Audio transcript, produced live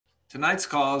Tonight's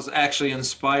call is actually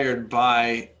inspired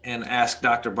by an Ask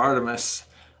Dr. Bartemus.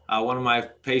 One of my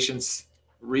patients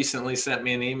recently sent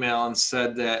me an email and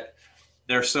said that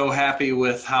they're so happy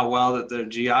with how well that their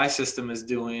GI system is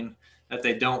doing that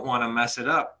they don't want to mess it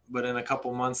up. But in a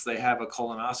couple months, they have a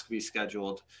colonoscopy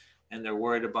scheduled, and they're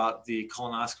worried about the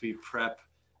colonoscopy prep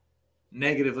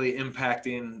negatively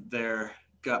impacting their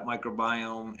gut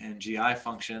microbiome and GI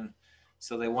function.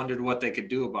 So they wondered what they could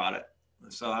do about it.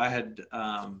 So I had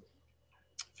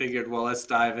figured, well, let's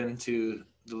dive into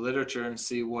the literature and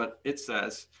see what it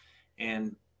says.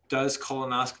 And does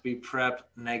colonoscopy prep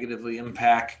negatively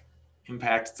impact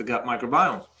the gut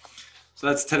microbiome? So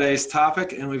that's today's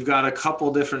topic, and we've got a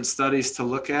couple different studies to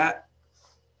look at.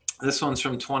 This one's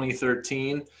from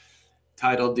 2013,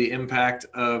 titled The Impact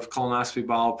of Colonoscopy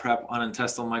Bowel Prep on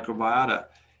Intestinal Microbiota.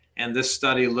 And this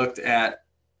study looked at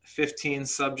 15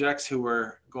 subjects who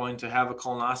were going to have a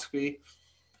colonoscopy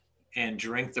and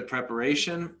drink the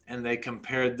preparation, and they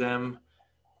compared them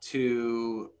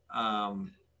to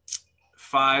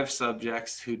 5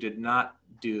 subjects who did not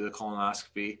do the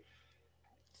colonoscopy.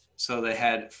 So they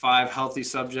had 5 healthy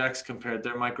subjects, compared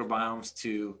their microbiomes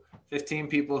to 15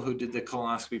 people who did the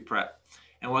colonoscopy prep.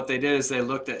 And what they did is they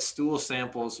looked at stool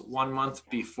samples 1 month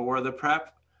before the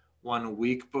prep, 1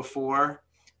 week before,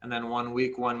 and then 1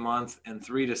 week, 1 month, and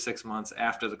 3 to 6 months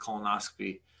after the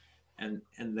colonoscopy. And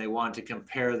they wanted to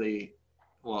compare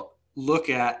look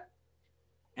at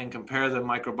and compare the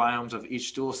microbiomes of each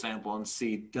stool sample and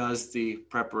see, does the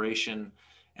preparation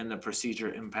and the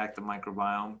procedure impact the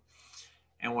microbiome?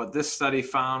 And what this study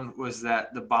found was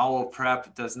that the bowel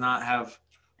prep does not have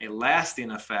a lasting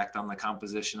effect on the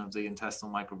composition of the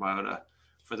intestinal microbiota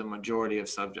for the majority of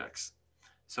subjects.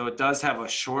 So it does have a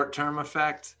short-term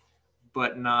effect,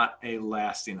 but not a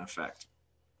lasting effect,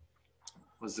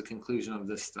 was the conclusion of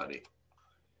this study.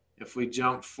 If we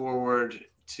jump forward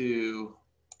to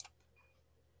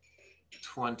a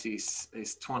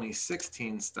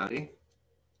 2016 study,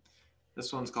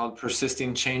 this one's called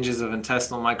Persisting Changes of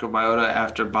Intestinal Microbiota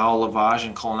After Bowel Lavage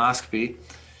and Colonoscopy.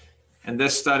 And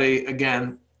this study,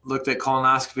 again, looked at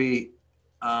colonoscopy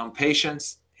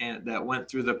patients that went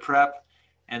through the prep,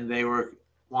 and they were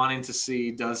wanting to see,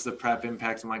 does the prep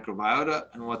impact the microbiota?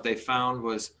 And what they found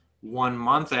was 1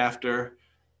 month after,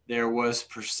 there was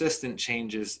persistent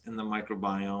changes in the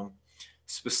microbiome,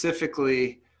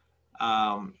 specifically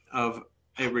of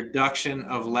a reduction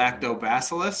of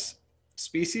lactobacillus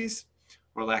species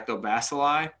or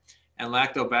lactobacilli. And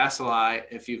lactobacilli,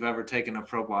 if you've ever taken a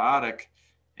probiotic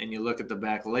and you look at the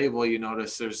back label, you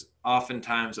notice there's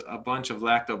oftentimes a bunch of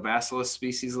lactobacillus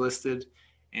species listed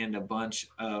and a bunch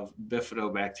of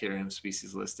bifidobacterium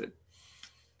species listed.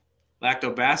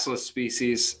 Lactobacillus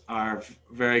species are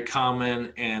very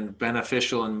common and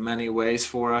beneficial in many ways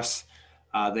for us.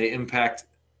 They impact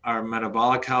our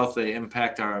metabolic health, they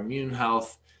impact our immune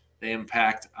health, they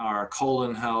impact our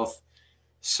colon health.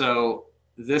 So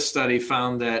this study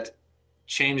found that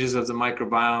changes of the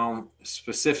microbiome,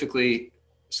 specifically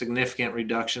significant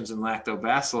reductions in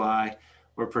lactobacilli,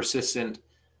 were persistent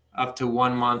up to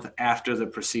 1 month after the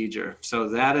procedure. So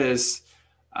that is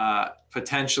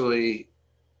potentially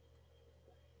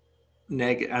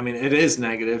it is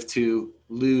negative to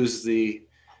lose the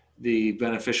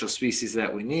beneficial species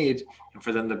that we need and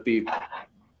for them to be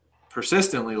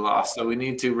persistently lost. So we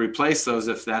need to replace those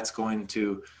if that's going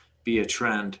to be a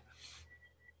trend.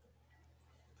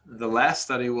 The last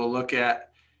study we'll look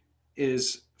at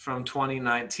is from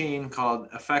 2019, called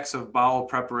Effects of Bowel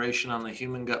Preparation on the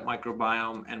Human Gut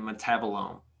Microbiome and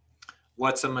Metabolome.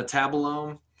 What's a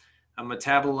metabolome? A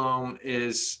metabolome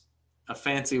is a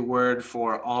fancy word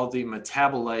for all the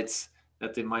metabolites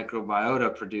that the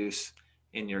microbiota produce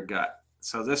in your gut.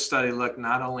 So this study looked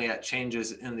not only at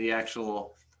changes in the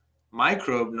actual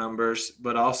microbe numbers,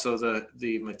 but also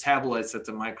the metabolites that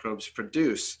the microbes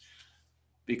produce,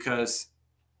 because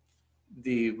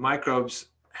the microbes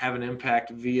have an impact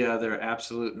via their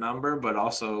absolute number, but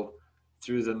also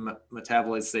through the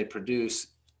metabolites they produce.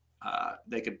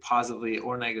 They could positively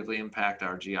or negatively impact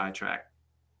our GI tract.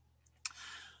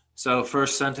 So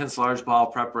first sentence, large bowel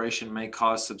preparation may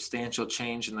cause substantial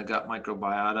change in the gut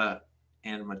microbiota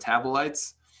and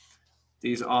metabolites.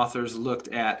 These authors looked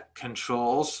at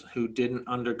controls who didn't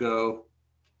undergo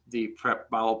the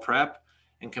bowel prep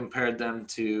and compared them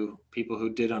to people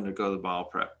who did undergo the bowel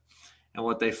prep. And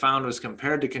what they found was,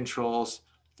 compared to controls,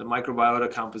 the microbiota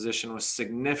composition was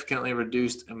significantly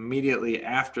reduced immediately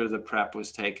after the prep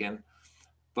was taken,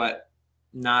 but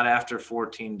not after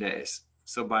 14 days.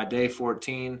 So by day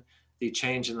 14, the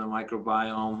change in the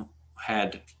microbiome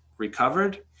had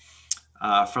recovered.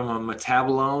 From a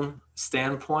metabolome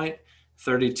standpoint,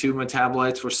 32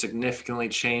 metabolites were significantly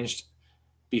changed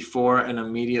before and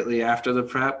immediately after the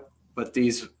prep, but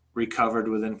these recovered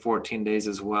within 14 days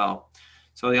as well.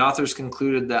 So the authors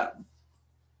concluded that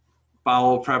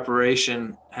bowel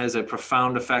preparation has a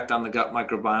profound effect on the gut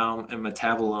microbiome and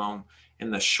metabolome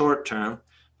in the short term,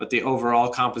 but the overall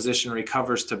composition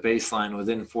recovers to baseline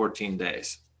within 14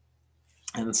 days.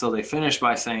 And so they finish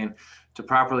by saying, to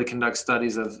properly conduct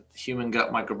studies of human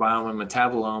gut microbiome and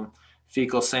metabolome,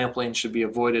 fecal sampling should be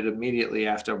avoided immediately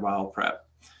after bowel prep.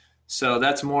 So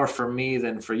that's more for me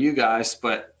than for you guys,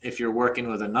 but if you're working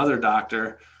with another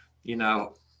doctor, you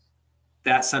know,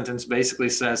 that sentence basically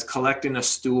says collecting a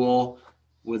stool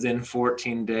within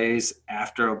 14 days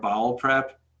after a bowel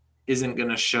prep isn't going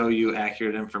to show you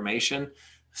accurate information.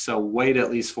 So wait at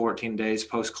least 14 days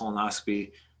post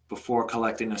colonoscopy before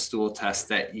collecting a stool test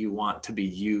that you want to be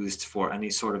used for any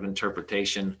sort of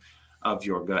interpretation of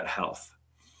your gut health.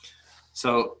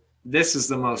 So this is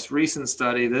the most recent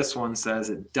study. This one says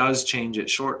it does change it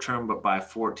short term, but by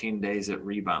 14 days it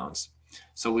rebounds.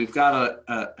 So we've got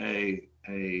a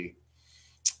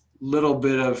little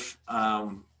bit of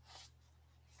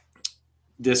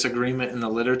disagreement in the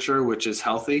literature, which is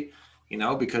healthy, you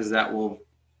know, because that will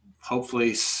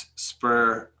hopefully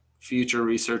spur future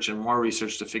research and more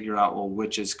research to figure out, well,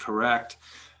 which is correct.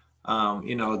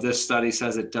 You know, this study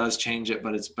says it does change it,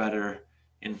 but it's better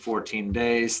in 14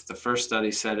 days. The first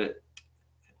study said it,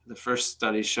 the first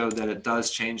study showed that it does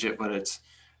change it, but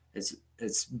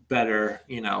it's better,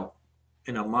 you know,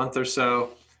 in a month or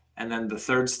so. And then the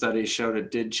third study showed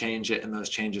it did change it, and those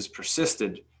changes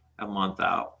persisted a month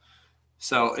out.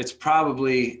 So it's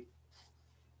probably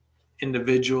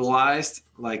individualized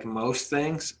like most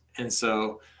things. And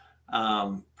so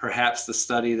perhaps the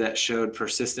study that showed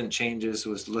persistent changes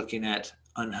was looking at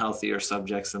unhealthier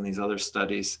subjects than these other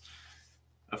studies.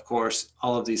 Of course,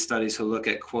 all of these studies who look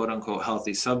at quote unquote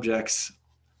healthy subjects,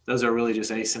 those are really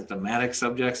just asymptomatic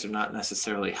subjects. They're not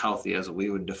necessarily healthy as we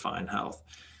would define health.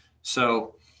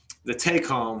 So the take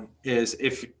home is,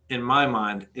 if in my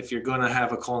mind, if you're going to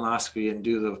have a colonoscopy and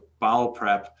do the bowel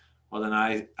prep, well, then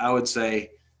I would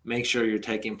say make sure you're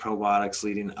taking probiotics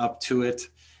leading up to it.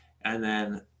 And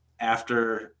then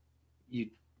after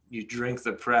you drink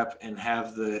the prep and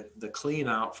have the clean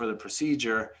out for the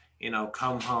procedure, you know,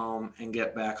 come home and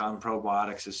get back on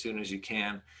probiotics as soon as you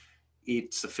can.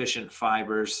 Eat sufficient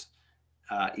fibers,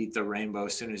 eat the rainbow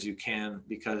as soon as you can,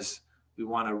 because we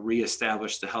want to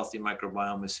reestablish the healthy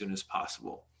microbiome as soon as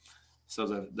possible. So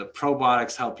the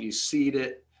probiotics help you seed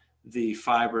it. The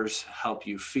fibers help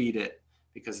you feed it,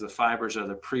 because the fibers are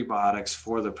the prebiotics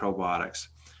for the probiotics.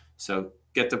 So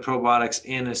get the probiotics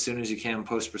in as soon as you can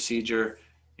post-procedure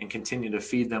and continue to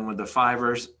feed them with the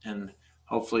fibers. And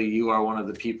hopefully you are one of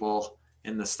the people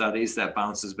in the studies that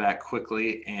bounces back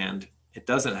quickly and it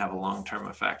doesn't have a long-term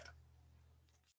effect.